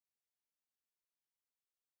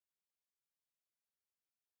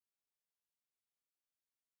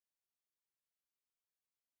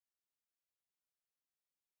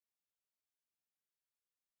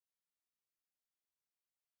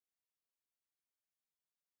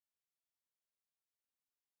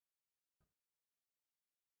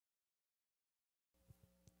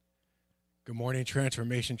Good morning,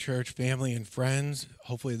 Transformation Church family and friends.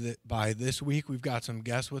 Hopefully by this week we've got some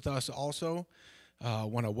guests with us also. I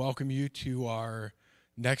want to welcome you to our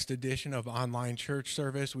next edition of online church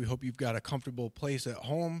service. We hope you've got a comfortable place at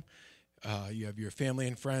home. You have your family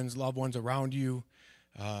and friends, loved ones around you.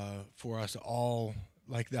 For us all,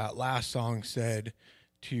 like that last song said,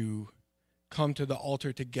 to come to the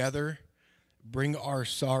altar together, bring our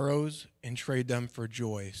sorrows, and trade them for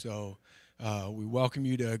joy. So we welcome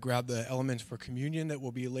you to grab the elements for communion that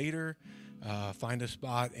will be later, find a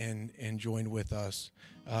spot, and join with us.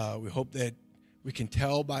 We hope that we can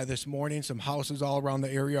tell by this morning some houses all around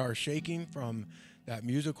the area are shaking from that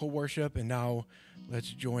musical worship, and now let's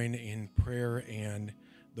join in prayer and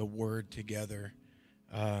the word together.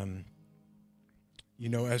 As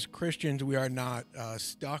Christians, we are not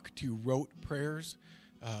stuck to rote prayers.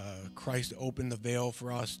 Christ opened the veil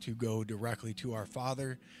for us to go directly to our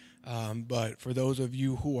Father. But for those of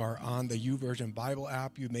you who are on the YouVersion Bible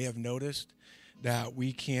app, you may have noticed that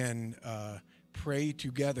we can pray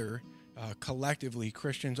together collectively,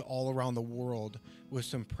 Christians all around the world, with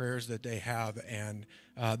some prayers that they have. And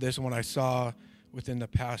this one I saw within the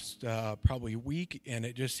past probably week, and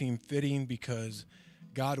it just seemed fitting because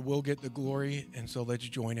God will get the glory, and so let's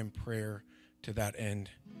join in prayer to that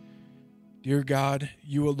end. Dear God,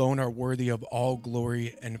 you alone are worthy of all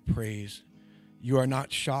glory and praise. You are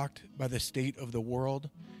not shocked by the state of the world,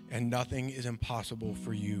 and nothing is impossible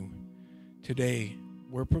for you. Today,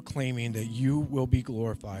 we're proclaiming that you will be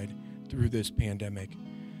glorified through this pandemic.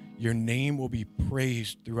 Your name will be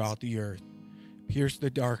praised throughout the earth. Pierce the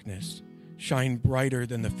darkness, shine brighter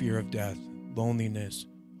than the fear of death, loneliness,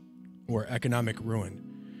 or economic ruin.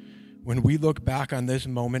 When we look back on this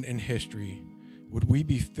moment in history, would we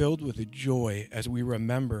be filled with joy as we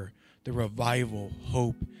remember the revival,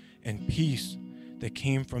 hope, and peace that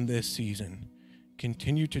came from this season?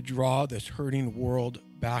 Continue to draw this hurting world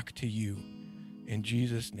back to you. In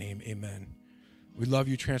Jesus' name, amen. We love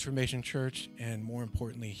you, Transformation Church, and more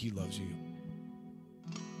importantly, he loves you.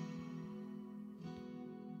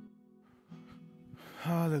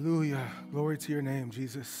 Hallelujah. Glory to your name,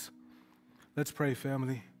 Jesus. Let's pray,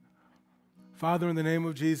 family. Father, in the name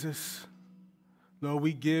of Jesus, Lord,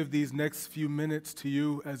 we give these next few minutes to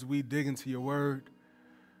you as we dig into your word.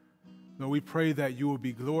 Lord, we pray that you will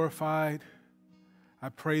be glorified. I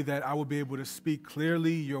pray that I will be able to speak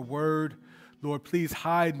clearly your word. Lord, please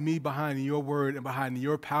hide me behind your word and behind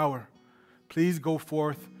your power. Please go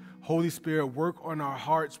forth. Holy Spirit, work on our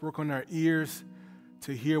hearts, work on our ears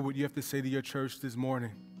to hear what you have to say to your church this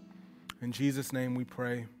morning. In Jesus' name we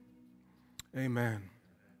pray. Amen.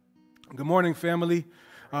 Good morning, family.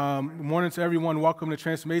 Good morning to everyone. Welcome to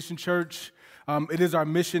Transformation Church. It is our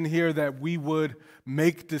mission here that we would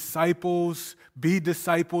make disciples, be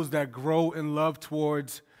disciples that grow in love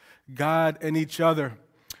towards God and each other.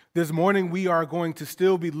 This morning, we are going to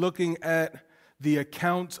still be looking at the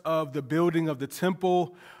account of the building of the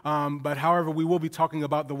temple, but however, we will be talking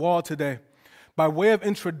about the wall today. By way of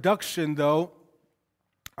introduction, though,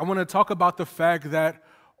 I want to talk about the fact that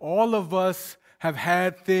all of us have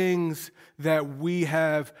had things that we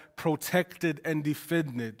have protected and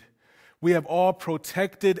defended. We have all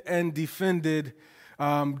protected and defended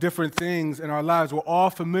different things in our lives. We're all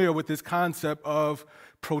familiar with this concept of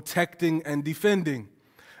protecting and defending.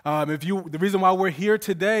 The reason why we're here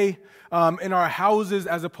today in our houses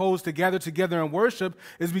as opposed to gather together and worship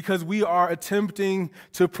is because we are attempting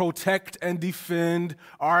to protect and defend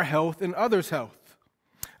our health and others' health.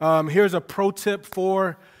 Here's a pro tip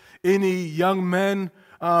for any young men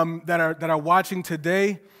that are watching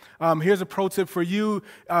today. Here's a pro tip for you.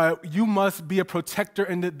 You must be a protector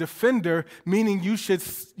and a defender, meaning you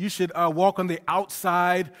should walk on the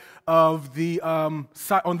outside of the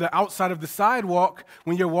outside of the sidewalk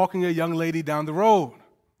when you're walking a young lady down the road.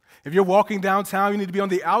 If you're walking downtown, you need to be on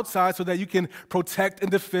the outside so that you can protect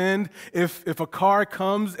and defend. If a car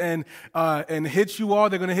comes and hits you all,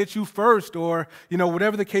 they're going to hit you first, or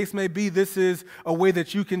whatever the case may be. This is a way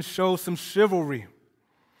that you can show some chivalry.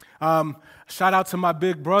 Shout out to my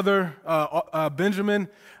big brother, Benjamin.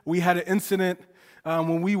 We had an incident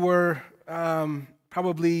when we were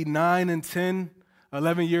probably 9 and 10,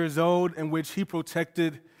 11 years old, in which he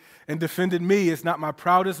protected and defended me. It's not my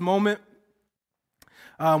proudest moment.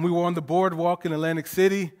 We were on the boardwalk in Atlantic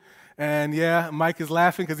City, and Mike is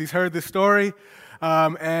laughing because he's heard this story,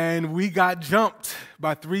 and we got jumped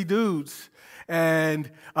by 3 dudes.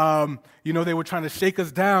 And, they were trying to shake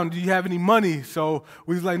us down. Do you have any money? So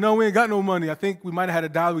we was like, no, we ain't got no money. I think we might have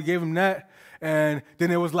had $1. We gave him that. And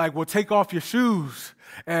then it was like, well, take off your shoes.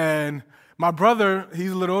 And my brother,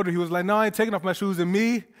 he's a little older. He was like, no, I ain't taking off my shoes. And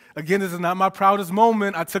me, Again, this is not my proudest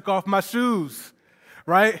moment. I took off my shoes,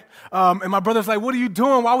 right? And my brother's like, what are you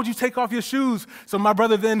doing? Why would you take off your shoes? So my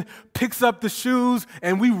brother then picks up the shoes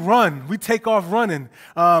and we run. We take off running.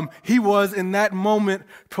 He was, in that moment,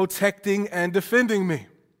 protecting and defending me.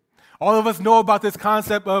 All of us know about this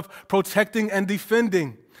concept of protecting and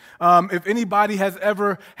defending. If anybody has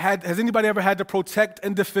anybody ever had to protect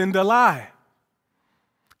and defend a lie?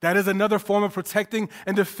 That is another form of protecting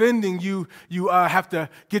and defending. You have to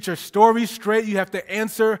get your story straight. You have to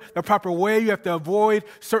answer the proper way. You have to avoid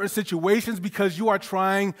certain situations because you are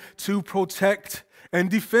trying to protect and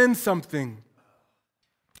defend something.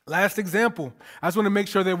 Last example. I just want to make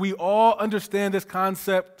sure that we all understand this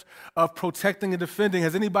concept of protecting and defending.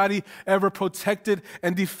 Has anybody ever protected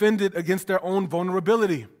and defended against their own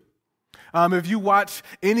vulnerability? If you watch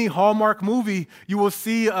any Hallmark movie, you will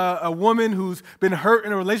see a woman who's been hurt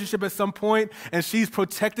in a relationship at some point, and she's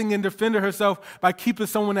protecting and defending herself by keeping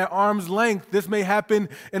someone at arm's length. This may happen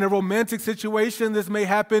in a romantic situation. This may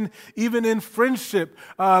happen even in friendship.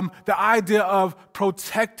 The idea of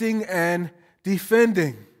protecting and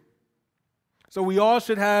defending. So we all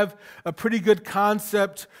should have a pretty good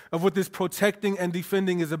concept of what this protecting and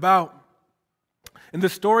defending is about. In the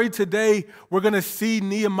story today, we're going to see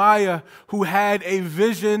Nehemiah, who had a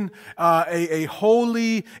vision, a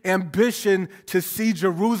holy ambition to see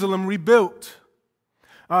Jerusalem rebuilt.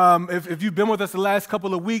 If you've been with us the last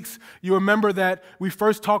couple of weeks, you remember that we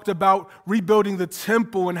first talked about rebuilding the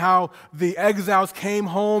temple and how the exiles came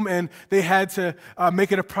home and they had to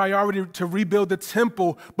make it a priority to rebuild the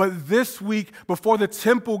temple. But this week, before the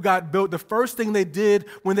temple got built, the first thing they did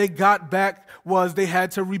when they got back was they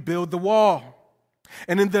had to rebuild the wall.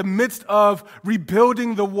 And in the midst of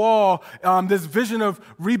rebuilding the wall, this vision of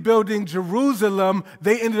rebuilding Jerusalem,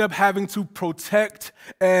 they ended up having to protect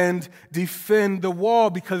and defend the wall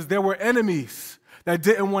because there were enemies that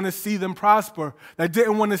didn't want to see them prosper, that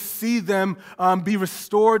didn't want to see them be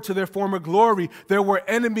restored to their former glory. There were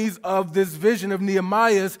enemies of this vision of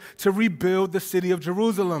Nehemiah's to rebuild the city of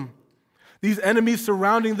Jerusalem. These enemies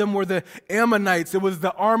surrounding them were the Ammonites. It was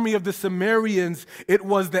the army of the Sumerians. It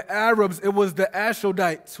was the Arabs. It was the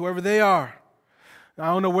Ashodites, whoever they are. I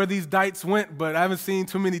don't know where these dites went, but I haven't seen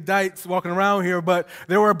too many dites walking around here. But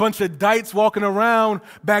there were a bunch of dites walking around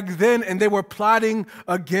back then, and they were plotting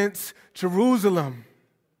against Jerusalem.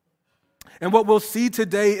 And what we'll see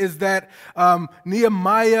today is that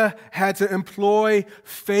Nehemiah had to employ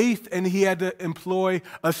faith and he had to employ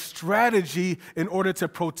a strategy in order to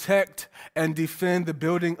protect and defend the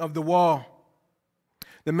building of the wall.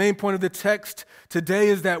 The main point of the text today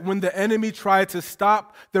is that when the enemy tried to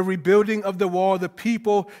stop the rebuilding of the wall, the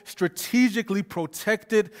people strategically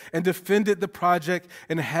protected and defended the project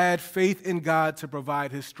and had faith in God to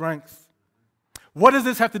provide his strength. What does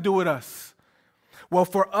this have to do with us? Well,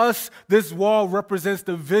 for us, this wall represents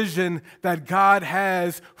the vision that God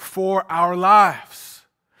has for our lives.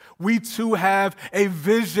 We too have a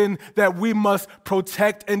vision that we must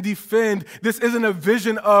protect and defend. This isn't a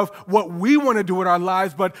vision of what we want to do with our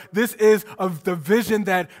lives, but this is of the vision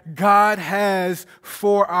that God has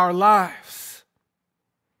for our lives.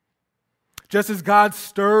 Just as God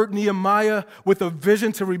stirred Nehemiah with a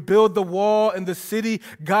vision to rebuild the wall and the city,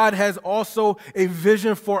 God has also a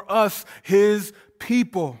vision for us, his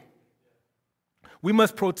people. We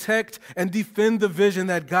must protect and defend the vision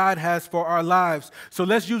that God has for our lives. So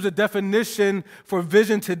let's use a definition for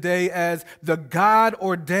vision today as the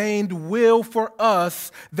God-ordained will for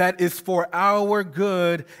us that is for our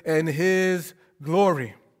good and his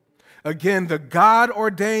glory. Again, the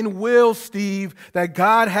God-ordained will, Steve, that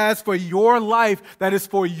God has for your life that is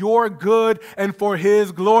for your good and for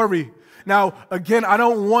his glory. Now, again, I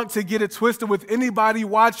don't want to get it twisted with anybody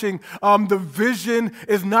watching. The vision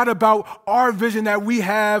is not about our vision that we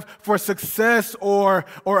have for success or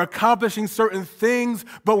accomplishing certain things.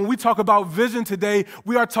 But when we talk about vision today,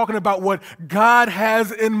 we are talking about what God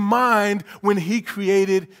has in mind when he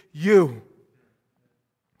created you.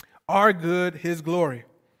 Our good, his glory.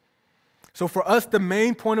 So for us, the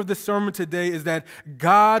main point of the sermon today is that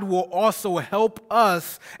God will also help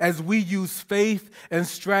us as we use faith and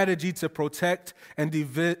strategy to protect and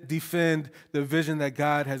defend the vision that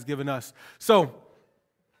God has given us. So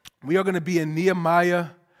we are going to be in Nehemiah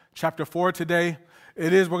chapter 4 today.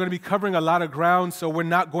 We're going to be covering a lot of ground, so we're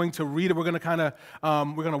not going to read it. We're going to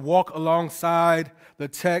we're going to walk alongside the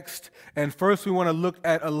text. And first, we want to look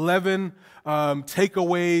at 11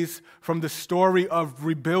 takeaways from the story of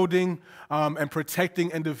rebuilding and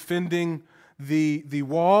protecting and defending the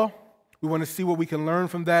wall. We want to see what we can learn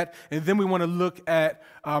from that. And then we want to look at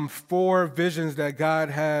 4 visions that God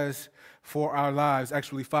has for our lives,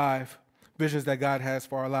 actually 5. visions that God has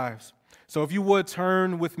for our lives. So if you would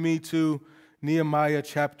turn with me to Nehemiah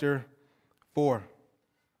chapter 4.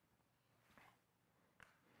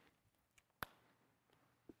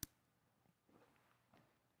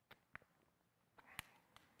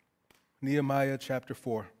 Nehemiah chapter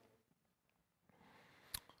 4.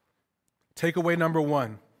 Takeaway number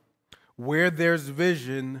 1. Where there's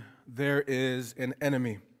vision, there is an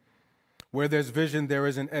enemy. Where there's vision, there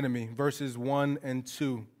is an enemy. Verses 1 and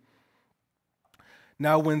 2.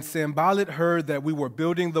 Now when Sanballat heard that we were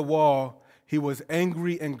building the wall, he was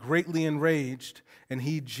angry and greatly enraged, and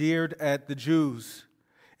he jeered at the Jews.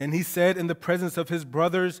 And he said in the presence of his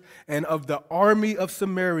brothers and of the army of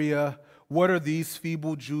Samaria, "What are these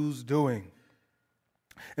feeble Jews doing?"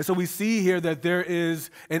 And so we see here that there is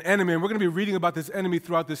an enemy, and we're going to be reading about this enemy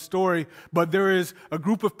throughout this story, but there is a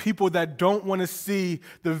group of people that don't want to see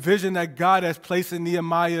the vision that God has placed in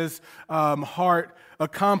Nehemiah's heart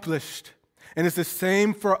accomplished. And it's the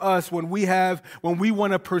same for us when we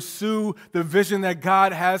want to pursue the vision that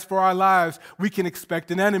God has for our lives, we can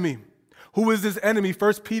expect an enemy. Who is this enemy?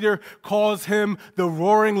 1 Peter calls him the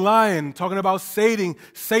roaring lion, talking about Satan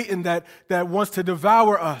that wants to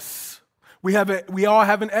devour us. We all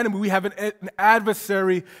have an enemy. We have an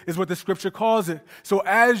adversary, is what the scripture calls it. So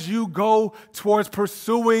as you go towards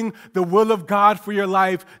pursuing the will of God for your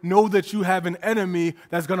life, know that you have an enemy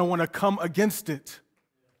that's going to want to come against it.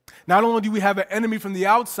 Not only do we have an enemy from the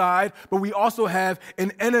outside, but we also have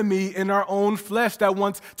an enemy in our own flesh that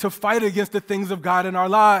wants to fight against the things of God in our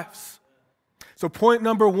lives. So point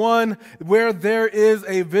number 1, where there is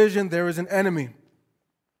a vision, there is an enemy.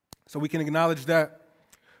 So we can acknowledge that.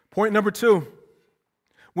 Point number 2,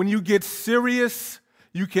 when you get serious,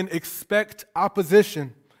 you can expect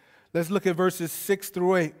opposition. Let's look at verses 6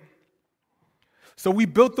 through 8. So we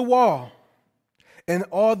built the wall, and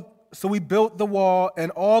all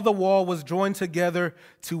the wall was joined together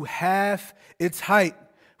to half its height,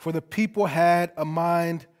 for the people had a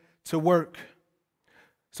mind to work.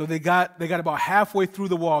 So they got about halfway through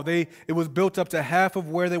the wall. It was built up to half of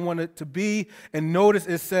where they wanted it to be. And notice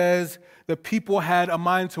it says the people had a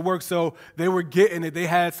mind to work. So they were getting it. They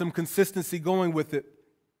had some consistency going with it.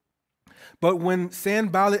 But when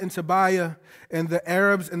Sanballat and Tobiah and the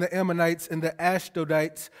Arabs and the Ammonites and the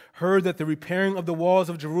Ashdodites heard that the repairing of the walls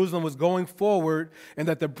of Jerusalem was going forward and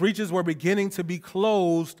that the breaches were beginning to be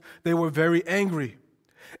closed, they were very angry.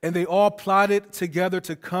 And they all plotted together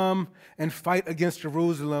to come and fight against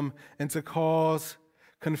Jerusalem and to cause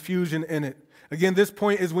confusion in it. Again, this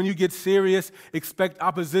point is when you get serious, expect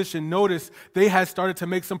opposition. Notice they had started to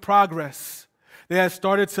make some progress. They had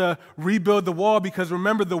started to rebuild the wall because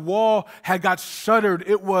remember, the wall had got shuttered.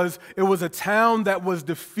 It was a town that was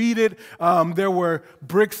defeated. There were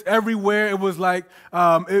bricks everywhere. It was like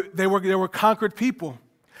they were conquered people.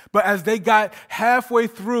 But as they got halfway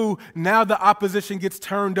through, now the opposition gets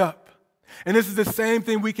turned up. And this is the same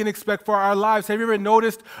thing we can expect for our lives. Have you ever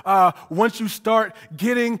noticed once you start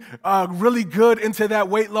getting really good into that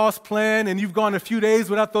weight loss plan and you've gone a few days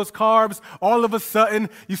without those carbs, all of a sudden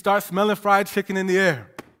you start smelling fried chicken in the air.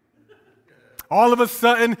 All of a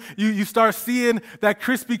sudden you start seeing that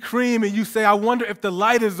Krispy Kreme and you say, I wonder if the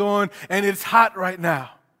light is on and it's hot right now.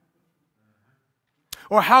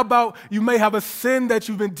 Or how about you may have a sin that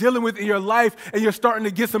you've been dealing with in your life and you're starting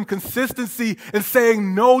to get some consistency in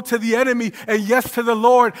saying no to the enemy and yes to the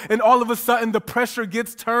Lord, and all of a sudden the pressure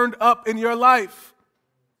gets turned up in your life.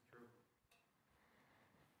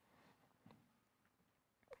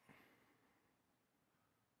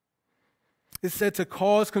 It said to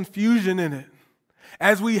cause confusion in it.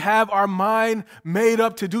 As we have our mind made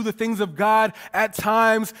up to do the things of God, at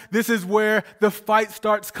times, this is where the fight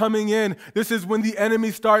starts coming in. This is when the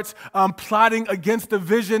enemy starts plotting against the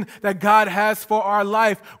vision that God has for our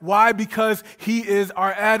life. Why? Because he is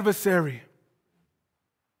our adversary.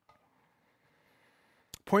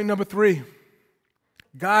 Point number 3,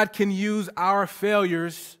 God can use our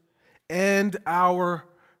failures and our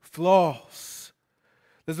flaws.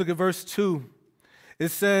 Let's look at verse 2. It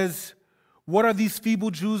says, what are these feeble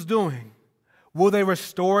Jews doing? Will they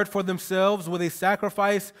restore it for themselves? Will they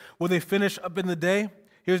sacrifice? Will they finish up in the day?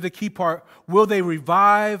 Here's the key part. Will they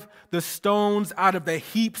revive the stones out of the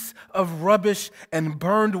heaps of rubbish and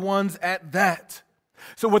burned ones at that?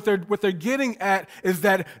 So what they're getting at is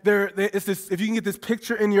that it's this, if you can get this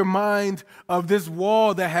picture in your mind of this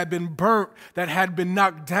wall that had been burnt, that had been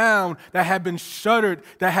knocked down, that had been shuttered,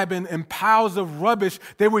 that had been in piles of rubbish,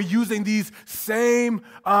 they were using these same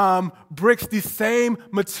bricks, this same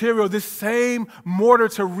material, this same mortar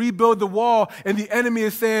to rebuild the wall. And the enemy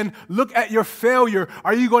is saying, look at your failure.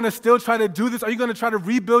 Are you going to still try to do this? Are you going to try to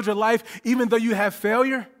rebuild your life even though you have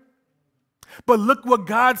failure? But look what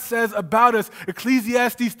God says about us.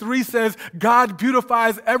 Ecclesiastes 3 says, God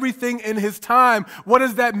beautifies everything in his time. What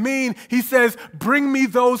does that mean? He says, bring me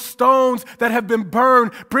those stones that have been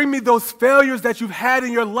burned. Bring me those failures that you've had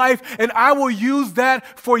in your life, and I will use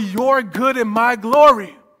that for your good and my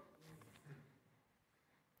glory.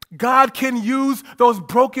 God can use those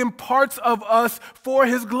broken parts of us for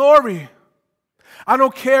his glory. I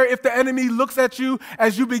don't care if the enemy looks at you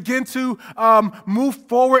as you begin to move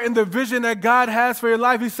forward in the vision that God has for your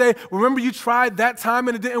life. He say, remember you tried that time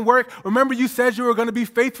and it didn't work? Remember you said you were going to be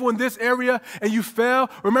faithful in this area and you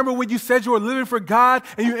fell? Remember when you said you were living for God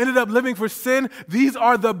and you ended up living for sin? These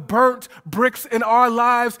are the burnt bricks in our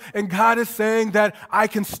lives, and God is saying that I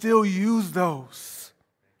can still use those.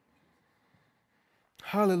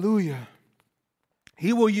 Hallelujah.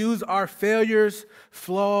 He will use our failures,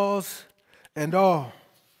 flaws, and all,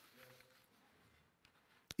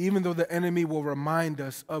 even though the enemy will remind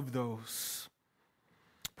us of those.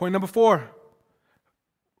 Point number 4.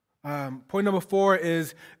 Point number 4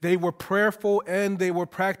 is they were prayerful and they were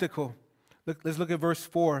practical. Let's look at verse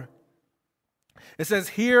 4. It says,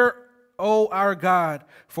 "Hear, O our God,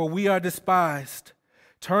 for we are despised.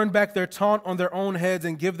 Turn back their taunt on their own heads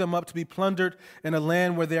and give them up to be plundered in a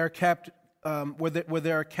land where they are where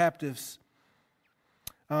there are captives."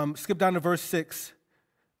 Skip down to verse 6.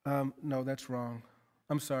 No, that's wrong.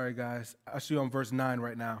 I'm sorry, guys. I see you on verse 9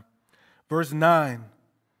 right now. Verse 9.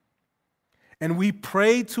 "And we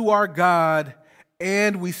prayed to our God,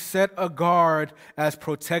 and we set a guard as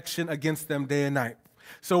protection against them day and night."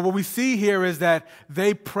 So what we see here is that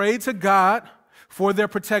they prayed to God for their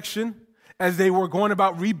protection as they were going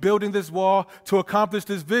about rebuilding this wall to accomplish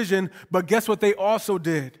this vision. But guess what they also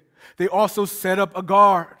did? They also set up a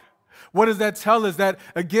guard. What does that tell us? That,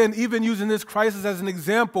 again, even using this crisis as an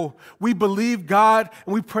example, we believe God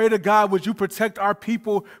and we pray to God, would you protect our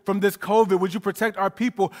people from this COVID? Would you protect our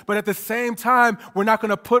people? But at the same time, we're not going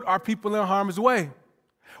to put our people in harm's way.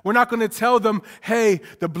 We're not going to tell them, hey,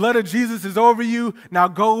 the blood of Jesus is over you. Now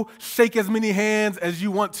go shake as many hands as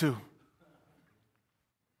you want to.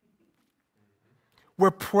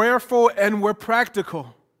 We're prayerful and we're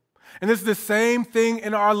practical. And this is the same thing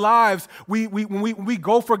in our lives. When we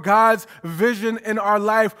go for God's vision in our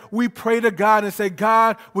life, we pray to God and say,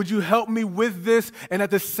 God, would you help me with this? And at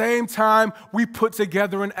the same time, we put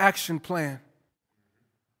together an action plan.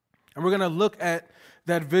 And we're going to look at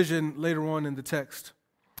that vision later on in the text.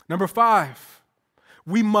 Number 5,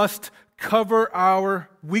 we must cover our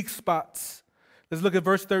weak spots. Let's look at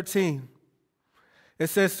verse 13. It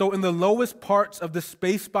says, "So in the lowest parts of the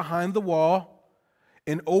space behind the wall,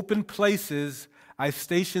 in open places, I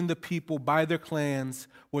stationed the people by their clans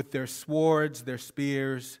with their swords, their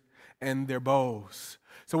spears, and their bows."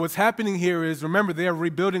 So what's happening here is, remember, they are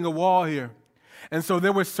rebuilding a wall here. And so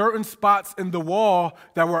there were certain spots in the wall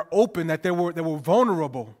that were open, that they were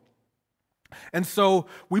vulnerable. And so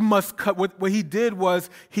we must cut. What he did was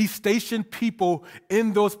he stationed people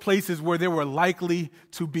in those places where there were likely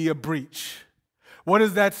to be a breach. What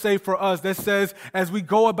does that say for us? That says, as we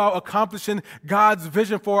go about accomplishing God's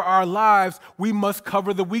vision for our lives, we must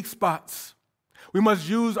cover the weak spots. We must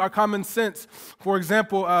use our common sense. For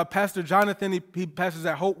example, Pastor Jonathan, he pastors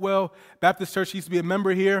at Hopewell Baptist Church. He used to be a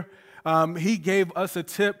member here. He gave us a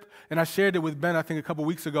tip, and I shared it with Ben, I think, a couple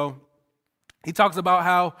weeks ago. He talks about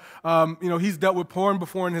how, he's dealt with porn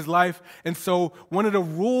before in his life. And so one of the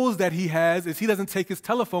rules that he has is he doesn't take his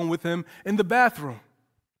telephone with him in the bathroom.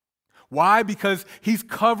 Why? Because he's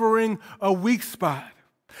covering a weak spot.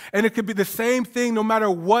 And it could be the same thing no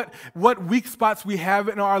matter what weak spots we have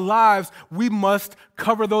in our lives, we must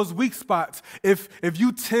cover those weak spots. If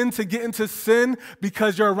you tend to get into sin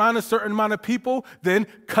because you're around a certain amount of people, then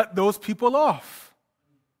cut those people off.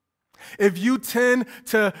 If you tend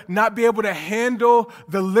to not be able to handle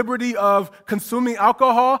the liberty of consuming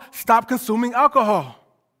alcohol, stop consuming alcohol.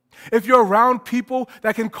 If you're around people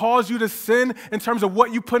that can cause you to sin in terms of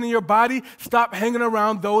what you put in your body, stop hanging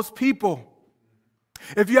around those people.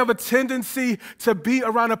 If you have a tendency to be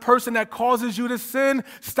around a person that causes you to sin,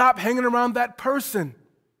 stop hanging around that person.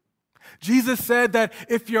 Jesus said that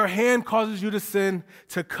if your hand causes you to sin,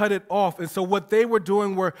 to cut it off. And so what they were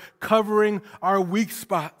doing were covering our weak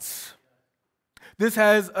spots. This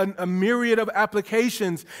has a myriad of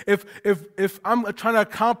applications. If I'm trying to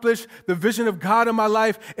accomplish the vision of God in my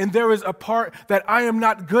life and there is a part that I am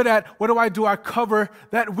not good at, what do? I cover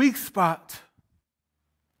that weak spot.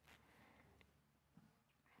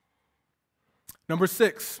 Number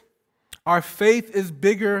 6, our faith is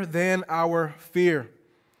bigger than our fear.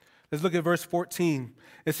 Let's look at verse 14.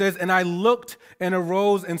 It says, "And I looked and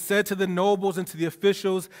arose and said to the nobles and to the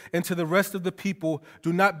officials and to the rest of the people,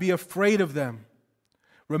 'Do not be afraid of them.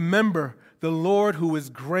 Remember the Lord who is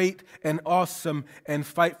great and awesome, and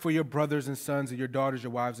fight for your brothers and sons and your daughters,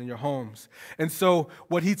 your wives, and your homes.'" And so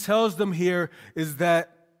what he tells them here is that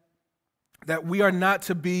we are not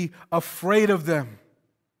to be afraid of them,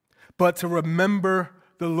 but to remember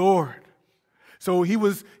the Lord. So he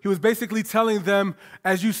was basically telling them,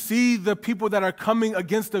 as you see the people that are coming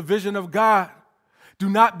against the vision of God, do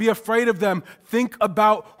not be afraid of them. Think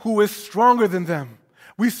about who is stronger than them.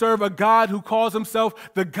 We serve a God who calls himself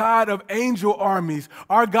the God of angel armies.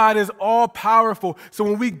 Our God is all powerful. So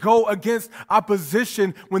when we go against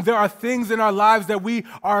opposition, when there are things in our lives that we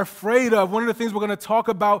are afraid of, one of the things we're going to talk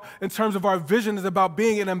about in terms of our vision is about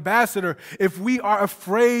being an ambassador. If we are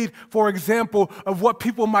afraid, for example, of what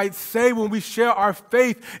people might say when we share our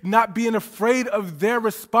faith, not being afraid of their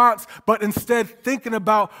response, but instead thinking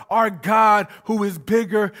about our God who is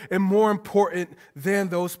bigger and more important than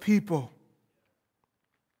those people,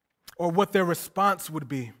 or what their response would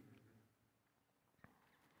be.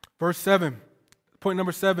 Verse 7, point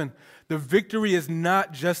number 7, the victory is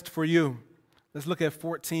not just for you. Let's look at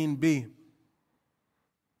 14b.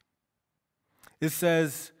 It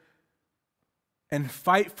says, "And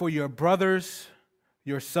fight for your brothers,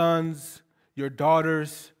 your sons, your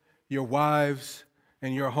daughters, your wives,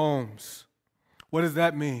 and your homes." What does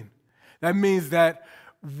that mean? That means that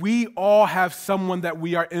we all have someone that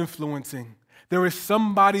we are influencing. There is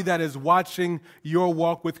somebody that is watching your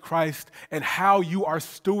walk with Christ and how you are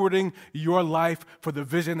stewarding your life for the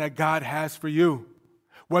vision that God has for you.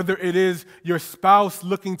 Whether it is your spouse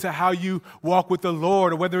looking to how you walk with the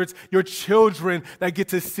Lord, or whether it's your children that get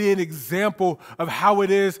to see an example of how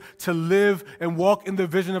it is to live and walk in the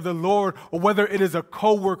vision of the Lord, or whether it is a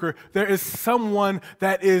coworker, there is someone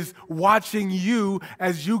that is watching you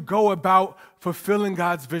as you go about fulfilling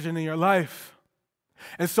God's vision in your life.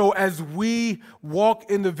 And so as we walk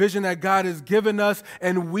in the vision that God has given us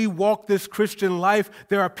and we walk this Christian life,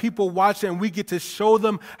 there are people watching, and we get to show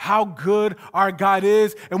them how good our God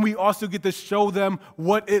is, and we also get to show them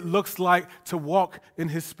what it looks like to walk in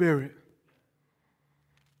his Spirit.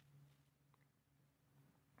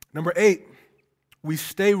 Number 8, we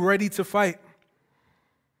stay ready to fight.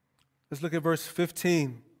 Let's look at verse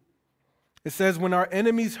 15. It says, "When our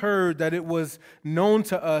enemies heard that it was known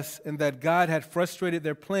to us and that God had frustrated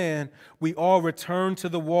their plan, we all returned to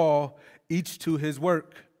the wall, each to his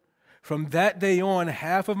work. From that day on,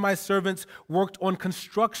 half of my servants worked on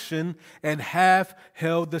construction, and half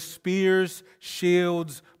held the spears,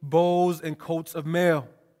 shields, bows, and coats of mail.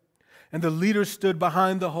 And the leaders stood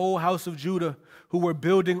behind the whole house of Judah, who were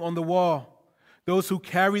building on the wall. Those who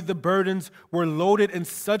carried the burdens were loaded in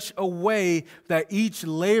such a way that each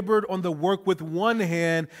labored on the work with one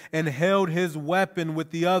hand and held his weapon with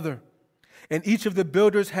the other. And each of the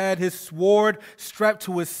builders had his sword strapped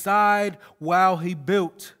to his side while he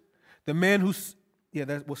built. The man who..."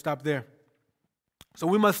 We'll stop there. So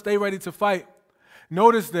we must stay ready to fight.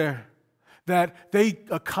 Notice there that they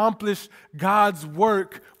accomplished God's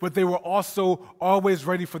work, but they were also always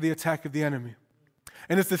ready for the attack of the enemy.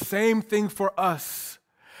 And it's the same thing for us.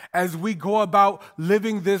 As we go about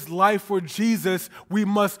living this life for Jesus, we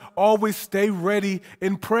must always stay ready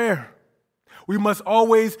in prayer. We must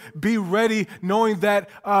always be ready, knowing that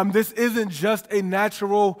this isn't just a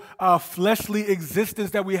natural, fleshly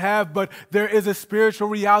existence that we have, but there is a spiritual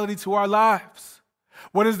reality to our lives.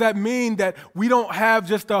 What does that mean? That we don't have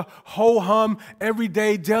just a ho-hum,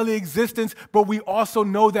 everyday, daily existence, but we also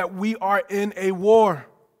know that we are in a war.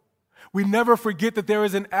 We never forget that there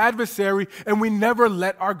is an adversary, and we never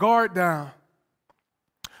let our guard down.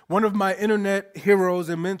 One of my internet heroes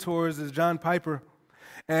and mentors is John Piper,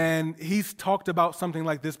 and he's talked about something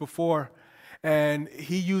like this before, and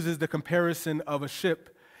he uses the comparison of a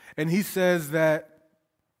ship, and he says that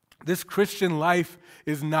this Christian life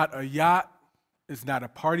is not a yacht, it's not a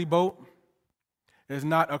party boat, it's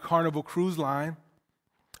not a Carnival cruise line,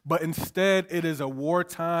 but instead it is a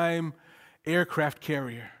wartime aircraft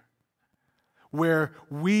carrier, where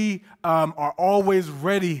we are always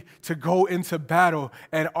ready to go into battle.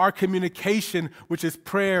 And our communication, which is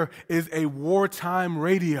prayer, is a wartime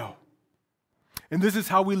radio. And this is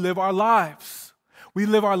how we live our lives. We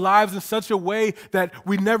live our lives in such a way that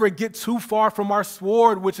we never get too far from our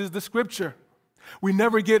sword, which is the Scripture. We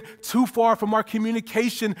never get too far from our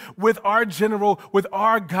communication with our general, with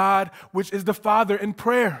our God, which is the Father, in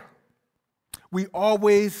prayer. We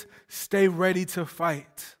always stay ready to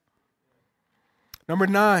fight. Number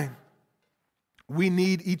 9, we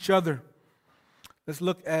need each other. Let's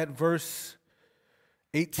look at verse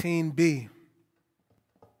 18b.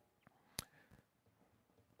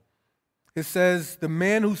 It says, "The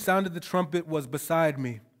man who sounded the trumpet was beside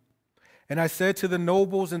me. And I said to the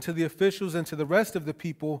nobles and to the officials and to the rest of the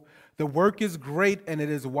people, the work is great and it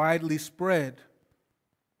is widely spread.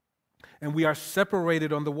 And we are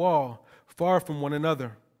separated on the wall, far from one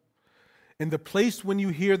another. In the place when you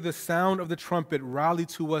hear the sound of the trumpet, rally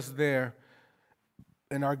to us there,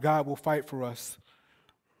 and our God will fight for us."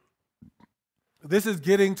 This is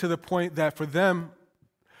getting to the point that for them,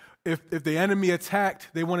 if the enemy attacked,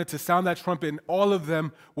 they wanted to sound that trumpet, and all of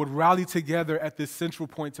them would rally together at this central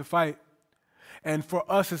point to fight. And for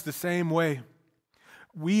us, it's the same way.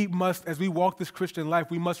 We must, as we walk this Christian life,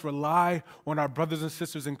 we must rely on our brothers and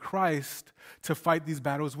sisters in Christ to fight these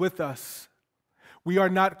battles with us. We are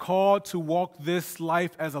not called to walk this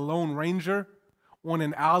life as a lone ranger on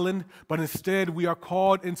an island, but instead we are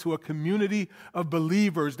called into a community of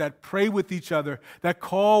believers that pray with each other, that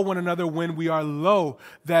call one another when we are low,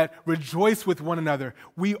 that rejoice with one another.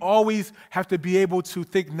 We always have to be able to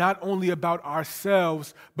think not only about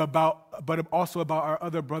ourselves, but also about our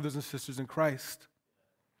other brothers and sisters in Christ.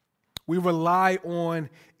 We rely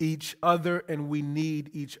on each other and we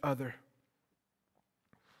need each other.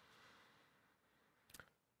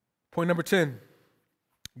 Point number 10.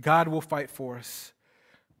 God will fight for us.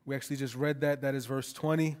 We actually just read that. That is verse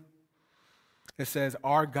 20. It says,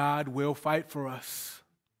 our God will fight for us.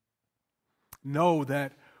 Know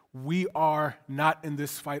that we are not in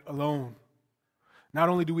this fight alone. Not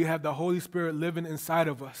only do we have the Holy Spirit living inside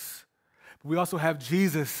of us, but we also have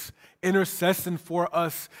Jesus intercessing for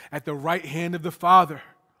us at the right hand of the Father.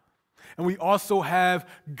 And we also have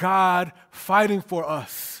God fighting for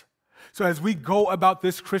us. So as we go about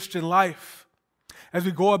this Christian life, as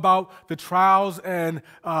we go about the trials and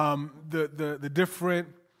the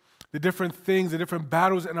different things, the different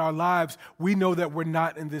battles in our lives, we know that we're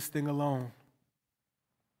not in this thing alone.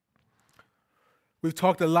 We've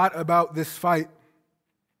talked a lot about this fight.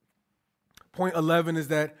 Point 11 is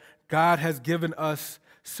that God has given us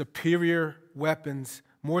superior weapons,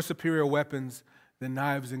 more superior weapons than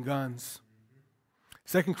knives and guns.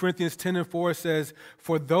 2 Corinthians 10:4 says,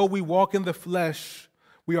 "For though we walk in the flesh,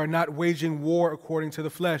 we are not waging war according to the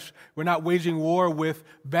flesh." We're not waging war with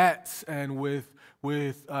bats and with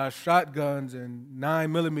shotguns and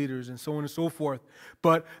 9mm and so on and so forth.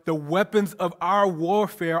 But the weapons of our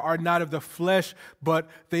warfare are not of the flesh, but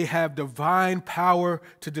they have divine power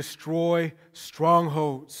to destroy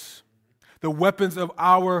strongholds. The weapons of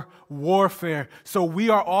our warfare. So we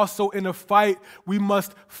are also in a fight. We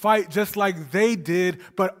must fight just like they did,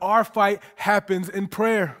 but our fight happens in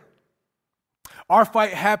prayer. Our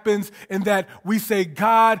fight happens in that we say,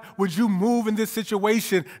 God, would you move in this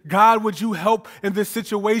situation? God, would you help in this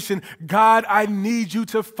situation? God, I need you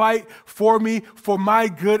to fight for me, for my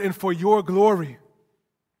good, and for your glory.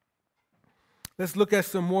 Let's look at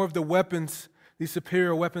some more of the weapons, these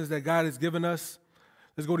superior weapons that God has given us.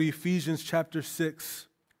 Let's go to Ephesians chapter 6.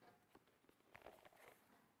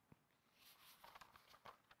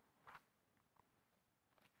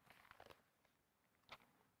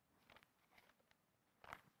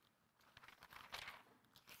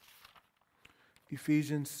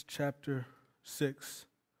 Ephesians chapter 6,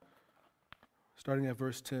 starting at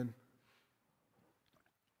verse 10.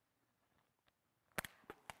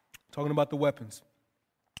 Talking about the weapons.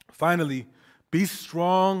 Finally, be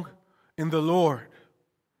strong in the Lord.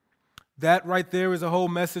 That right there is a whole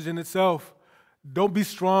message in itself. Don't be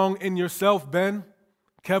strong in yourself, Ben,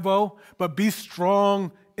 Kevo, but be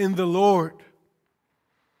strong in the Lord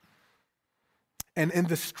and in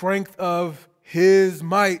the strength of His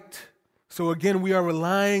might. So again, we are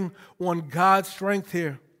relying on God's strength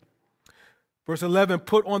here. Verse 11,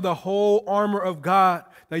 put on the whole armor of God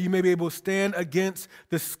that you may be able to stand against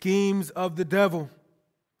the schemes of the devil.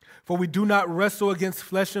 For we do not wrestle against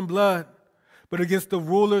flesh and blood, but against the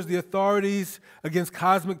rulers, the authorities, against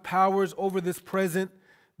cosmic powers over this present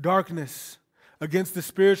darkness, against the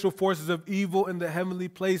spiritual forces of evil in the heavenly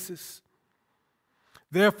places.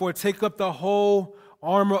 Therefore, take up the whole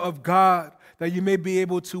armor of God, that you may be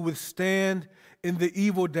able to withstand in the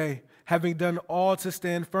evil day, having done all to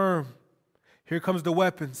stand firm. Here comes the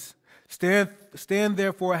weapons. Stand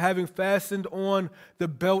therefore, having fastened on the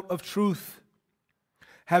belt of truth,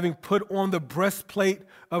 having put on the breastplate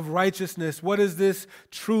of righteousness. What is this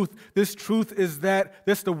truth? This truth is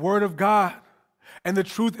that's the word of God. And the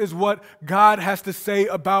truth is what God has to say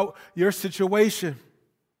about your situation.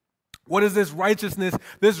 What is this righteousness?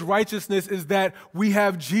 This righteousness is that we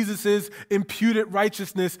have Jesus' imputed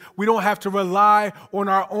righteousness. We don't have to rely on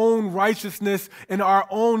our own righteousness and our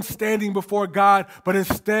own standing before God, but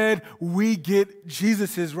instead we get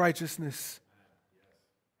Jesus' righteousness.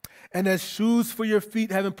 And as shoes for your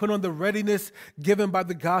feet, having put on the readiness given by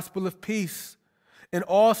the gospel of peace. In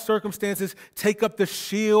all circumstances, take up the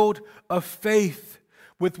shield of faith,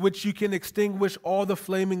 with which you can extinguish all the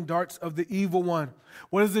flaming darts of the evil one.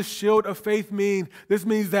 What does this shield of faith mean? This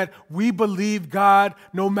means that we believe God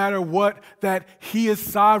no matter what, that He is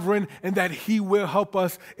sovereign and that He will help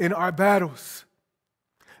us in our battles.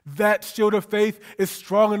 That shield of faith is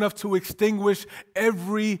strong enough to extinguish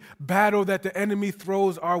every battle that the enemy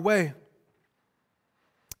throws our way.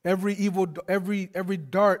 Every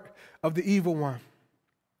dart of the evil one.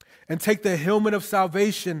 And take the helmet of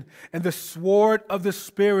salvation and the sword of the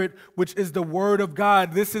Spirit, which is the word of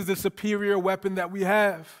God. This is the superior weapon that we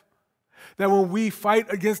have. That when we fight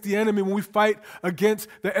against the enemy, when we fight against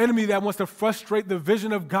the enemy that wants to frustrate the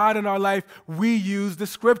vision of God in our life, we use the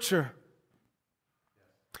Scripture.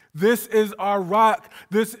 This is our rock.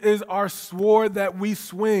 This is our sword that we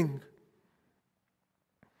swing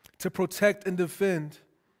to protect and defend.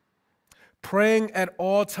 Praying at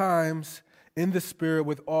all times in the Spirit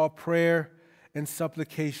with all prayer and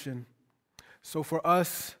supplication. So for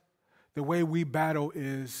us, the way we battle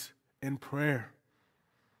is in prayer.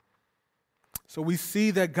 So we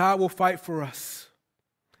see that God will fight for us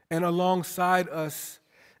and alongside us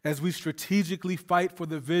as we strategically fight for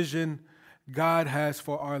the vision God has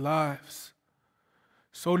for our lives.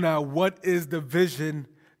 So now, what is the vision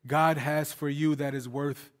God has for you that is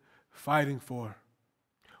worth fighting for?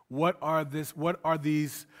 What are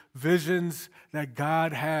these visions that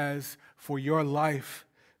God has for your life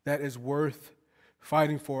that is worth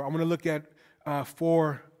fighting for? I'm going to look at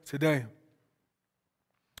 4 today.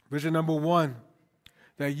 Vision number 1,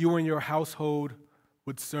 that you and your household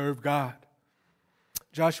would serve God.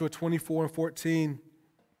 Joshua 24:14.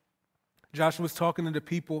 Joshua was talking to the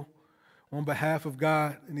people on behalf of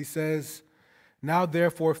God, and he says, "Now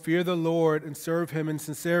therefore fear the Lord and serve Him in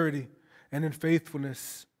sincerity and in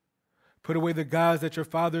faithfulness. Put away the gods that your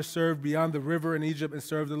fathers served beyond the river in Egypt and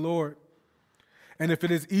serve the Lord. And if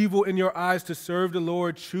it is evil in your eyes to serve the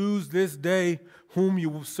Lord, choose this day whom you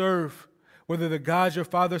will serve, whether the gods your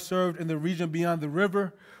father served in the region beyond the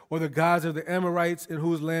river or the gods of the Amorites in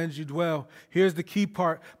whose lands you dwell." Here's the key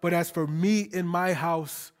part. "But as for me and my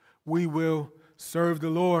house, we will serve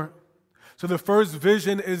the Lord." So the first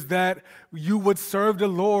vision is that you would serve the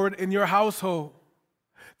Lord in your household.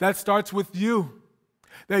 That starts with you.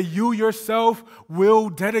 That you yourself will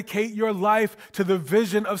dedicate your life to the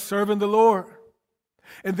vision of serving the Lord.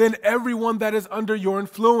 And then everyone that is under your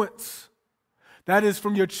influence. That is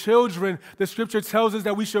from your children. The Scripture tells us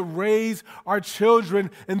that we should raise our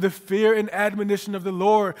children in the fear and admonition of the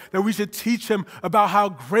Lord. That we should teach them about how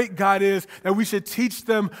great God is. That we should teach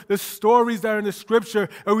them the stories that are in the Scripture.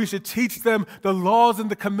 And we should teach them the laws and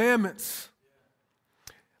the commandments.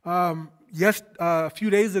 A few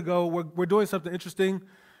days ago, we're doing something interesting.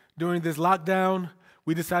 During this lockdown,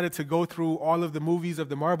 we decided to go through all of the movies of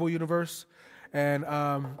the Marvel Universe. And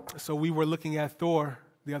so we were looking at Thor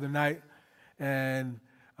the other night. And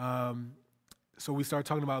so we started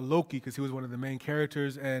talking about Loki because he was one of the main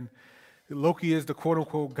characters. And Loki is the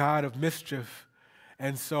quote-unquote god of mischief.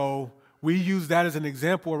 And so we used that as an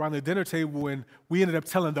example around the dinner table, and we ended up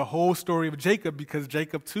telling the whole story of Jacob because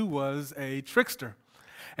Jacob, too, was a trickster.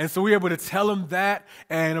 And so we were able to tell him that,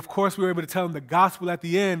 and of course we were able to tell him the gospel at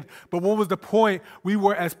the end. But what was the point? We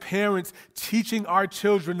were, as parents, teaching our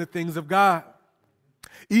children the things of God.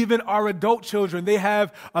 Even our adult children, they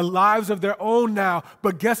have lives of their own now.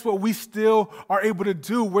 But guess what we still are able to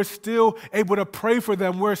do? We're still able to pray for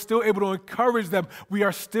them. We're still able to encourage them. We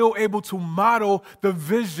are still able to model the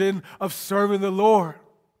vision of serving the Lord.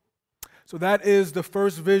 So that is the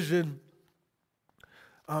first vision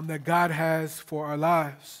that God has for our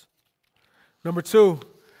lives. Number 2,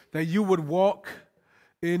 that you would walk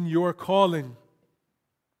in your calling.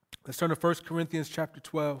 Let's turn to 1 Corinthians chapter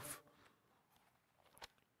 12.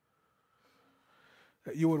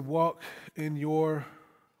 That you would walk in your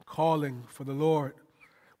calling for the Lord.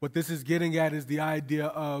 What this is getting at is the idea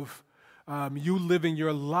of you living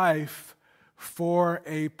your life for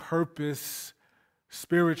a purpose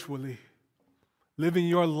spiritually. Living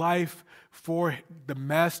your life for the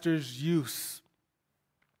Master's use.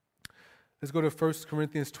 Let's go to 1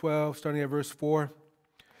 Corinthians 12, starting at verse 4.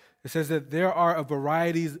 It says that there are a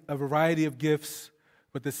variety of gifts,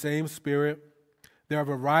 but the same Spirit. There are a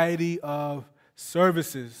variety of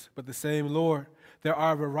services, but the same Lord. There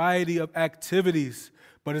are a variety of activities,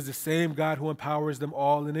 but is the same God who empowers them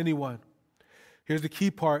all and anyone. Here's the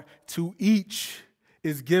key part. To each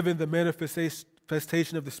is given the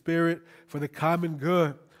manifestation of the Spirit for the common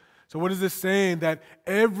good. So what is this saying? That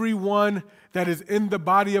everyone that is in the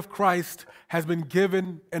body of Christ has been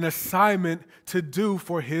given an assignment to do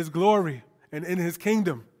for His glory and in His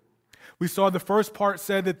kingdom. We saw the first part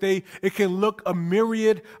said that it can look a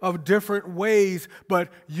myriad of different ways, but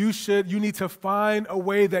you need to find a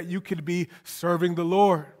way that you could be serving the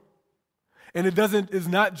Lord. And it's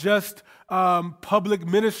not just public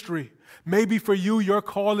ministry. Maybe for you, your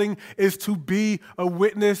calling is to be a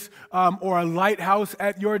witness or a lighthouse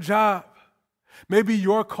at your job. Maybe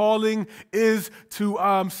your calling is to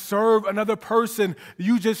serve another person.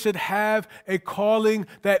 You just should have a calling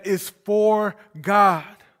that is for God.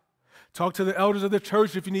 Talk to the elders of the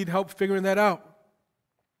church if you need help figuring that out.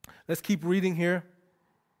 Let's keep reading here.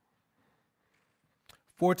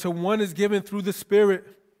 For to one is given through the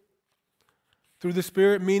Spirit. Through the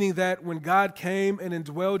Spirit, meaning that when God came and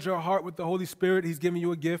indwelled your heart with the Holy Spirit, He's giving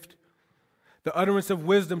you a gift. The utterance of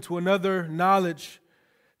wisdom, to another knowledge,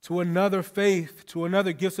 to another faith, to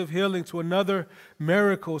another gifts of healing, to another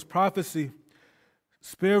miracles, prophecy,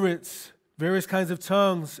 spirits, various kinds of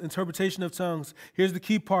tongues, interpretation of tongues. Here's the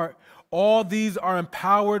key part. All these are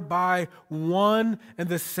empowered by one and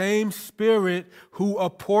the same Spirit who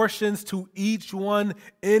apportions to each one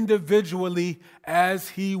individually as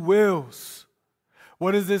He wills.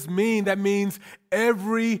 What does this mean? That means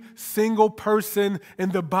every single person in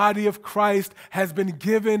the body of Christ has been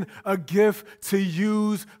given a gift to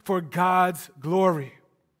use for God's glory.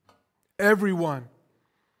 Everyone.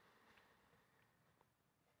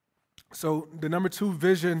 So the number 2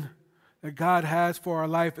 vision that God has for our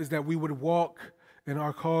life is that we would walk in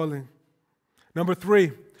our calling. Number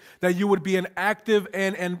 3, that you would be an active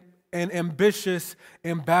and ambitious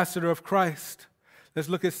ambassador of Christ. Let's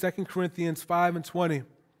look at 2 Corinthians 5:20.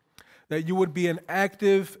 That you would be an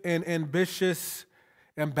active and ambitious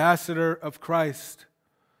ambassador of Christ.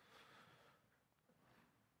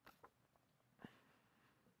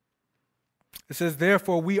 It says,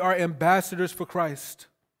 therefore, we are ambassadors for Christ,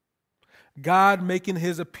 God making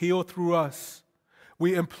His appeal through us.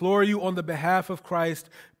 We implore you on the behalf of Christ,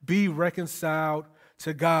 be reconciled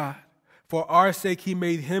to God. For our sake He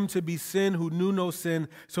made Him to be sin who knew no sin,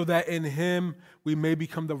 so that in Him we may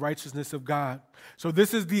become the righteousness of God. So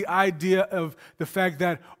this is the idea of the fact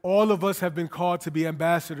that all of us have been called to be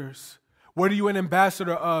ambassadors. What are you an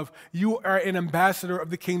ambassador of? You are an ambassador of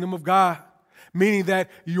the kingdom of God. Meaning that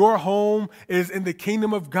your home is in the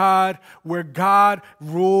kingdom of God where God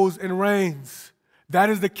rules and reigns. That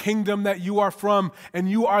is the kingdom that you are from, and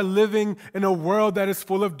you are living in a world that is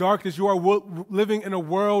full of darkness. You are living in a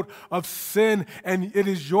world of sin, and it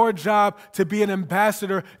is your job to be an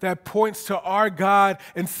ambassador that points to our God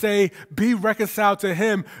and say, be reconciled to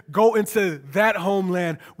Him. Go into that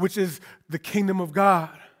homeland, which is the kingdom of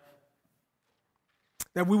God.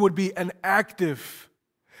 That we would be an active,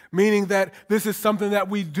 meaning that this is something that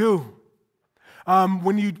we do.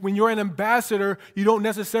 When you're an ambassador, you don't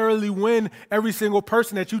necessarily win every single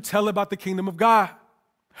person that you tell about the kingdom of God.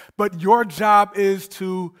 But your job is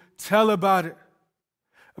to tell about it.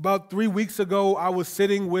 About 3 weeks ago, I was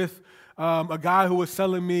sitting with a guy who was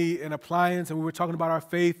selling me an appliance, and we were talking about our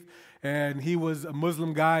faith, and he was a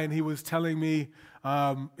Muslim guy, and he was telling me,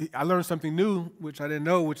 I learned something new, which I didn't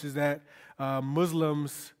know, which is that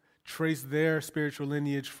Muslims trace their spiritual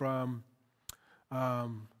lineage from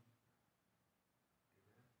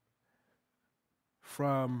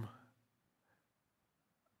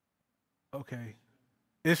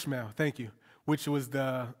Ishmael, thank you, which was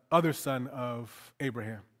the other son of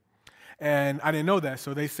Abraham. And I didn't know that,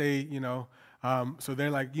 so they say, so they're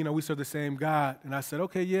like, we serve the same God. And I said,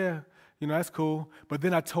 okay, yeah, that's cool. But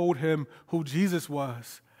then I told him who Jesus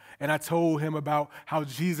was. And I told him about how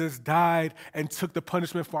Jesus died and took the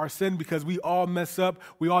punishment for our sin, because we all mess up.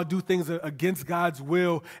 We all do things against God's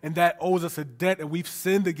will, and that owes us a debt, and we've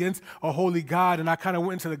sinned against a holy God. And I kind of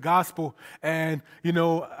went into the gospel, and,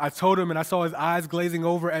 I told him, and I saw his eyes glazing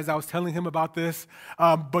over as I was telling him about this.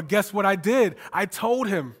 But guess what I did? I told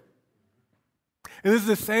him. And this is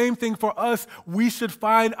the same thing for us. We should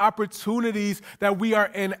find opportunities that we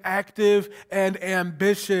are an active and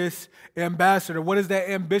ambitious ambassador. What does that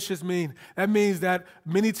ambitious mean? That means that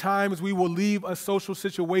many times we will leave a social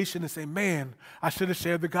situation and say, man, I should have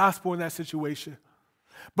shared the gospel in that situation.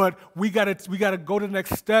 But we gotta go to the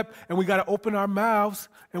next step, and we gotta open our mouths,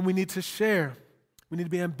 and we need to share. We need to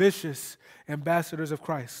be ambitious ambassadors of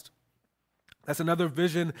Christ. That's another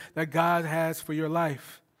vision that God has for your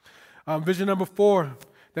life. Vision number 4,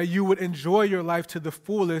 that you would enjoy your life to the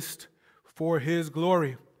fullest for his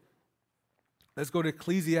glory. Let's go to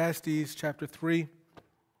Ecclesiastes chapter 3,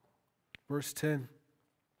 verse 10.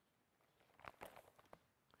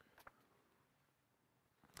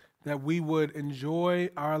 That we would enjoy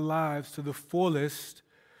our lives to the fullest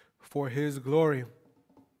for his glory.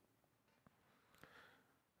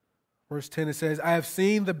 Verse 10, it says, I have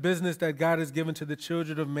seen the business that God has given to the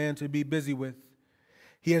children of man to be busy with.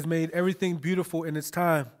 He has made everything beautiful in its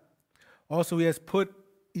time. Also, he has put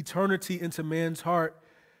eternity into man's heart,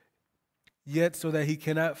 yet so that he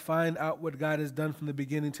cannot find out what God has done from the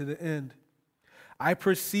beginning to the end. I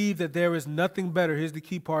perceive that there is nothing better. Here's the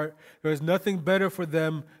key part. There is nothing better for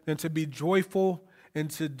them than to be joyful and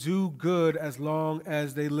to do good as long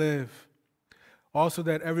as they live. Also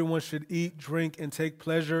that everyone should eat, drink, and take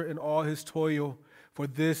pleasure in all his toil, for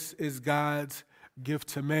this is God's gift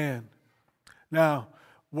to man. Now,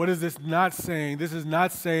 what is this not saying? This is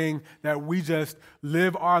not saying that we just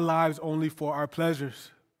live our lives only for our pleasures.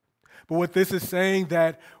 But what this is saying,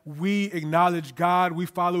 that we acknowledge God, we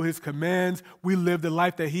follow his commands, we live the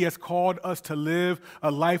life that he has called us to live, a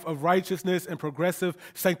life of righteousness and progressive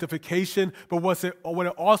sanctification. But what it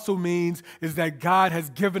also means is that God has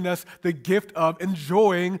given us the gift of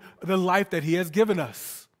enjoying the life that he has given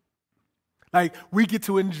us. Like, we get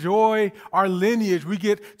to enjoy our lineage. We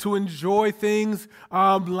get to enjoy things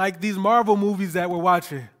like these Marvel movies that we're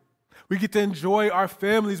watching. We get to enjoy our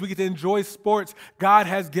families. We get to enjoy sports. God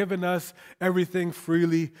has given us everything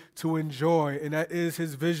freely to enjoy. And that is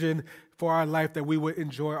his vision for our life, that we would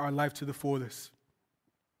enjoy our life to the fullest.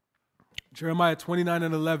 Jeremiah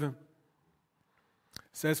 29:11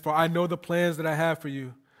 says, for I know the plans that I have for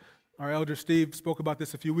you. Our elder Steve spoke about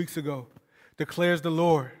this a few weeks ago. Declares the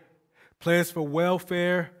Lord, plans for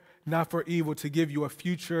welfare, not for evil, to give you a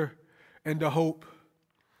future and a hope.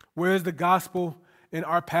 Where is the gospel in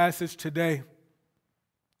our passage today?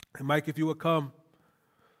 And Mike, if you would come.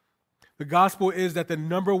 The gospel is that the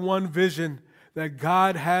number one vision that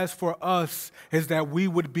God has for us is that we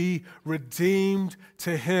would be redeemed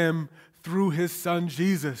to him through his son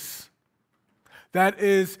Jesus. That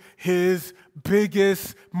is his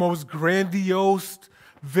biggest, most grandiose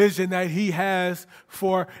vision that he has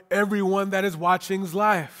for everyone that is watching his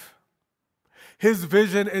life. His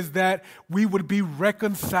vision is that we would be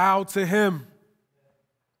reconciled to him.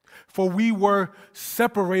 For we were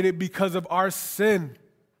separated because of our sin.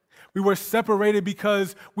 We were separated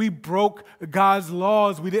because we broke God's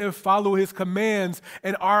laws. We didn't follow his commands.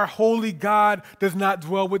 And our holy God does not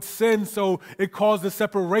dwell with sin, so it caused a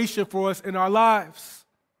separation for us in our lives.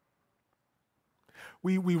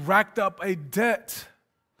 We racked up a debt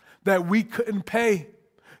that we couldn't pay,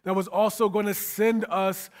 that was also going to send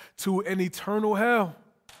us to an eternal hell.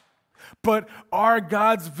 But our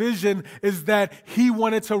God's vision is that he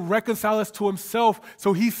wanted to reconcile us to himself,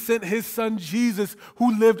 so he sent his son Jesus,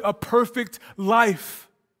 who lived a perfect life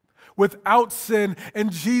without sin.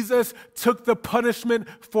 And Jesus took the punishment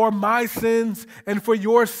for my sins and for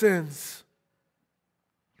your sins.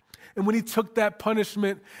 And when he took that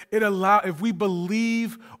punishment, it allowed, if we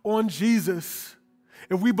believe on Jesus,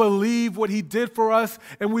 if we believe what he did for us,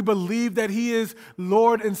 and we believe that he is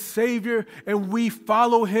Lord and Savior, and we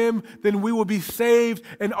follow him, then we will be saved,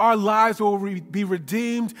 and our lives will be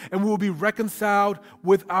redeemed, and we will be reconciled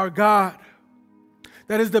with our God.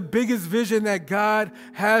 That is the biggest vision that God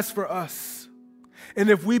has for us. And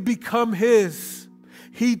if we become his,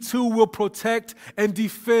 he too will protect and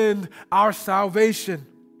defend our salvation.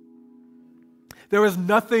 There is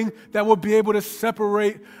nothing that will be able to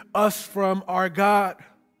separate us from our God.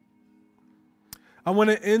 I want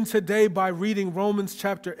to end today by reading Romans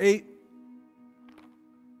chapter 8,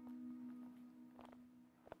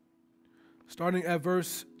 starting at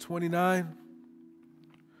verse 29.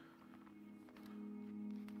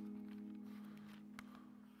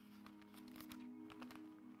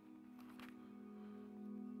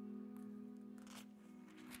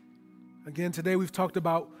 Again, today we've talked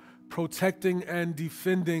about protecting and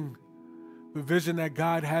defending the vision that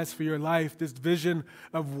God has for your life, this vision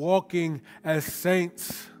of walking as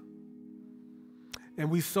saints. And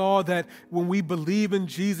we saw that when we believe in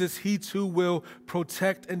Jesus, he too will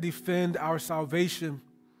protect and defend our salvation.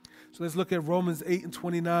 So let's look at Romans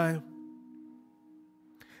 8:29.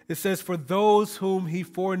 It says, for those whom he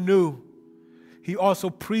foreknew, he also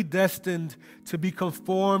predestined to be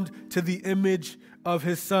conformed to the image of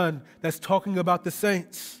his Son. That's talking about the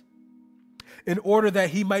saints. In order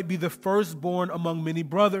that he might be the firstborn among many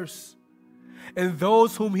brothers. And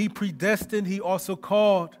those whom he predestined, he also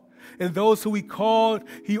called. And those who he called,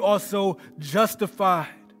 he also justified.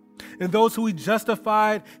 And those who he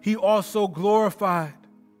justified, he also glorified.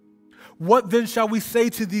 What then shall we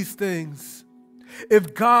say to these things?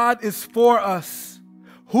 If God is for us,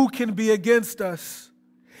 who can be against us?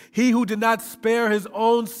 He who did not spare his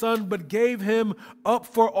own son, but gave him up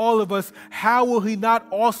for all of us, how will he not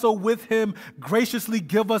also with him graciously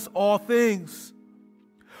give us all things?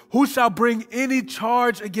 Who shall bring any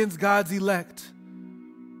charge against God's elect?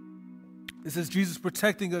 This is Jesus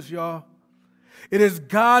protecting us, y'all. It is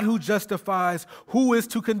God who justifies. Who is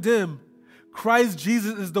to condemn? Christ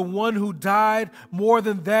Jesus is the one who died, more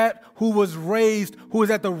than that, who was raised, who is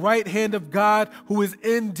at the right hand of God, who is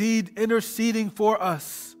indeed interceding for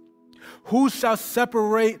us. Who shall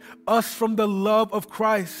separate us from the love of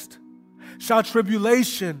Christ? Shall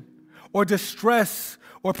tribulation or distress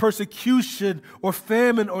or persecution or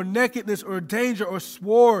famine or nakedness or danger or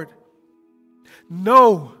sword?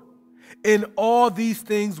 No, in all these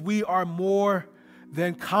things we are more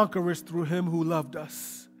than conquerors through him who loved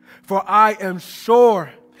us. For I am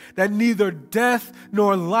sure that neither death,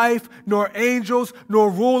 nor life, nor angels, nor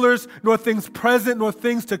rulers, nor things present, nor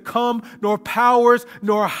things to come, nor powers,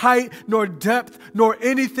 nor height, nor depth, nor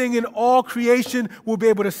anything in all creation will be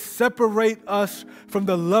able to separate us from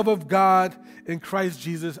the love of God in Christ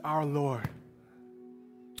Jesus our Lord.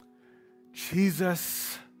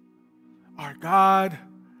 Jesus, our God,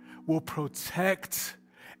 will protect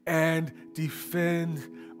and defend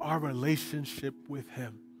our relationship with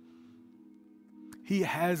him. He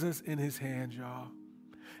has us in his hands, y'all.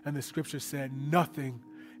 And the scripture said nothing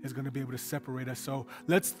is going to be able to separate us. So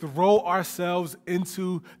let's throw ourselves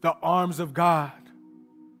into the arms of God.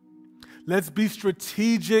 Let's be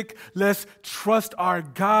strategic. Let's trust our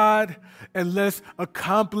God. And let's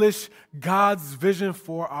accomplish God's vision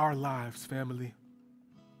for our lives, family.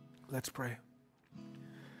 Let's pray.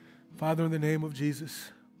 Father, in the name of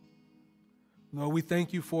Jesus, Lord, we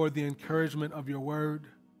thank you for the encouragement of your word.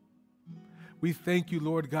 We thank you,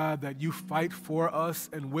 Lord God, that you fight for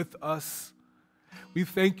us and with us. We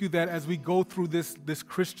thank you that as we go through this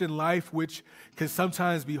Christian life, which can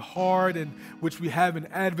sometimes be hard and which we have an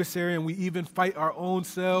adversary and we even fight our own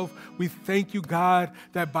self, we thank you, God,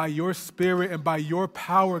 that by your Spirit and by your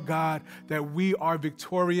power, God, that we are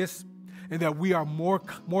victorious and that we are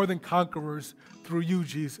more than conquerors through you,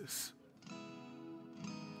 Jesus.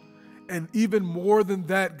 And even more than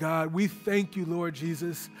that, God, we thank you, Lord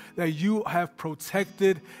Jesus, that you have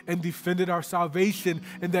protected and defended our salvation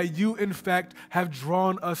and that you, in fact, have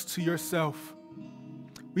drawn us to yourself.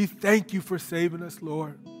 We thank you for saving us,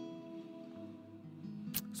 Lord.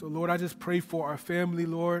 So, Lord, I just pray for our family,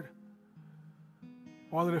 Lord,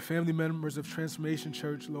 all of the family members of Transformation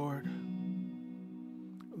Church, Lord.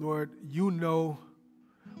 Lord, you know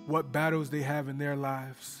what battles they have in their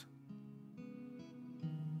lives.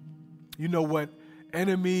 You know what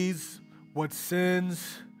enemies, what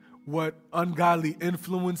sins, what ungodly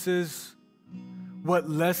influences, what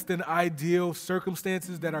less than ideal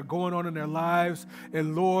circumstances that are going on in their lives.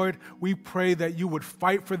 And Lord, we pray that you would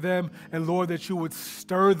fight for them and Lord, that you would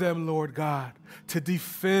stir them, Lord God, to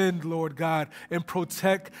defend, Lord God, and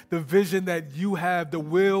protect the vision that you have, the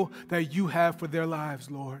will that you have for their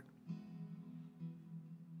lives, Lord.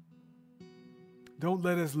 Don't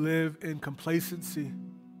let us live in complacency.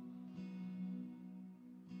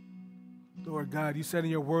 Lord God, you said in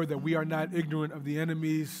your word that we are not ignorant of the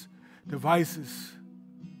enemy's devices.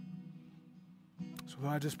 So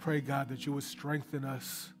Lord, I just pray, God, that you would strengthen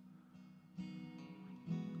us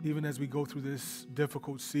even as we go through this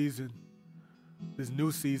difficult season, this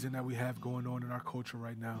new season that we have going on in our culture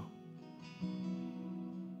right now.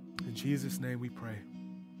 In Jesus' name we pray.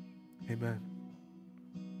 Amen.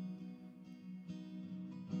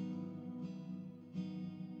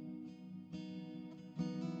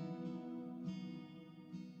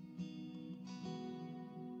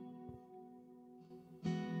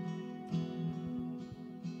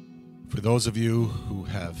 For those of you who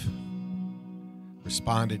have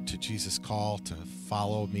responded to Jesus' call to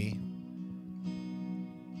follow me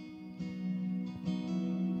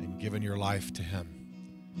and given your life to him,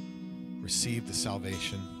 receive the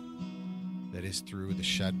salvation that is through the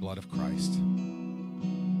shed blood of Christ and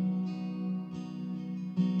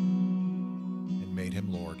made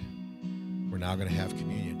him Lord, we're now going to have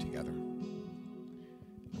communion together.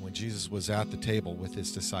 And when Jesus was at the table with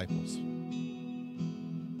his disciples,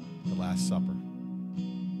 the Last Supper,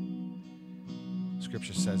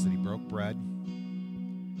 Scripture says that he broke bread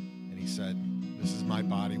and he said, "This is my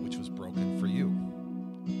body which was broken for you.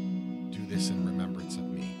 Do this in remembrance of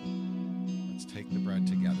me." Let's take the bread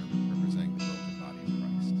together, representing the broken body of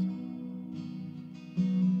Christ.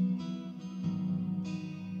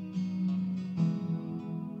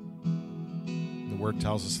 The word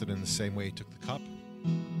tells us that in the same way he took the cup,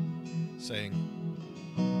 saying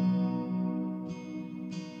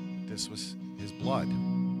this was his blood,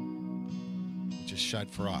 which is shed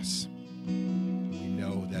for us. We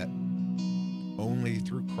know that only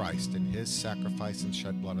through Christ and his sacrifice and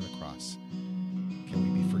shed blood on the cross can we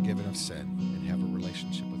be forgiven of sin and have a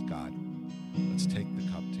relationship with God. Let's take the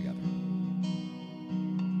cup together.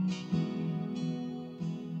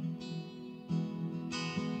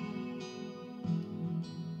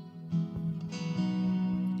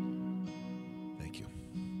 Thank you.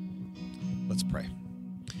 Let's pray.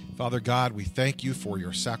 Father God, we thank you for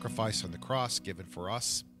your sacrifice on the cross given for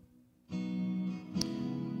us.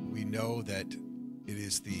 We know that it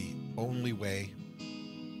is the only way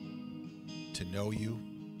to know you,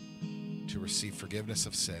 to receive forgiveness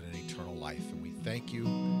of sin and eternal life. And we thank you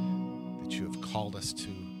that you have called us to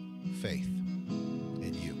faith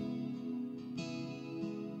in you.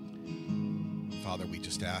 Father, we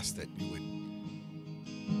just ask that you would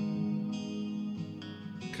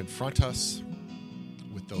confront us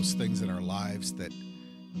with those things in our lives that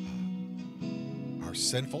are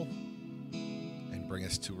sinful and bring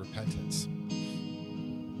us to repentance,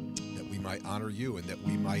 that we might honor you and that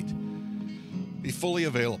we might be fully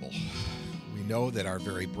available. We know that our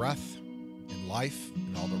very breath and life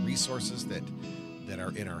and all the resources that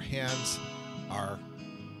are in our hands are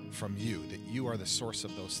from you, that you are the source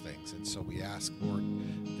of those things. And so we ask, Lord,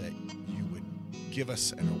 that you would give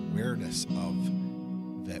us an awareness of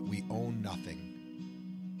that we own nothing,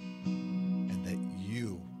 and that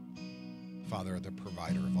you, Father, are the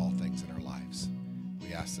provider of all things in our lives.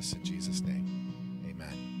 We ask this in Jesus' name.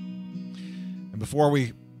 Amen. And before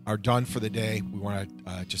we are done for the day, we want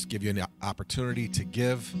to just give you an opportunity to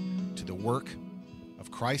give to the work of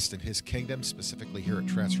Christ and his kingdom, specifically here at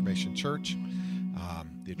Transformation Church.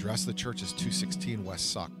 The address of the church is 216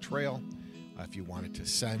 West Sauk Trail. If you wanted to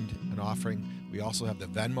send an offering, we also have the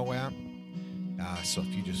Venmo app. So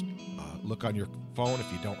if you just look on your phone,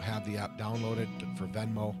 if you don't have the app downloaded for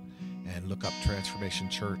Venmo, and look up Transformation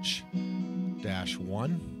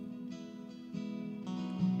Church-1,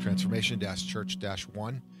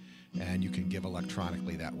 Transformation-Church-1, and you can give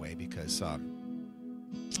electronically that way, because the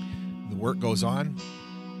work goes on,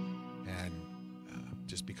 and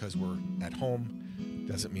just because we're at home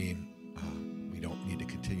doesn't mean we don't need to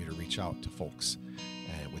continue to reach out to folks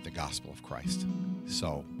with the gospel of Christ.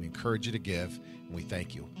 So we encourage you to give, and we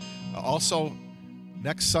thank you. Also,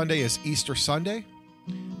 next Sunday is Easter Sunday,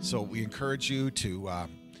 so we encourage you to,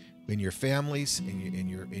 in your families,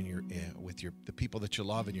 with the people that you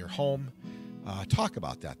love in your home, talk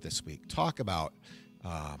about that this week. Talk about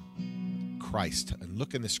Christ, and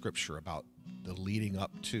look in the Scripture about the leading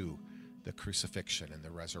up to the crucifixion and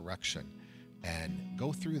the resurrection, and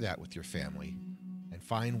go through that with your family and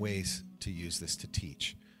find ways to use this to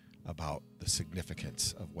teach about the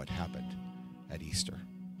significance of what happened at Easter.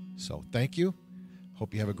 So thank you.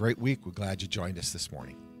 Hope you have a great week. We're glad you joined us this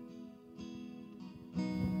morning.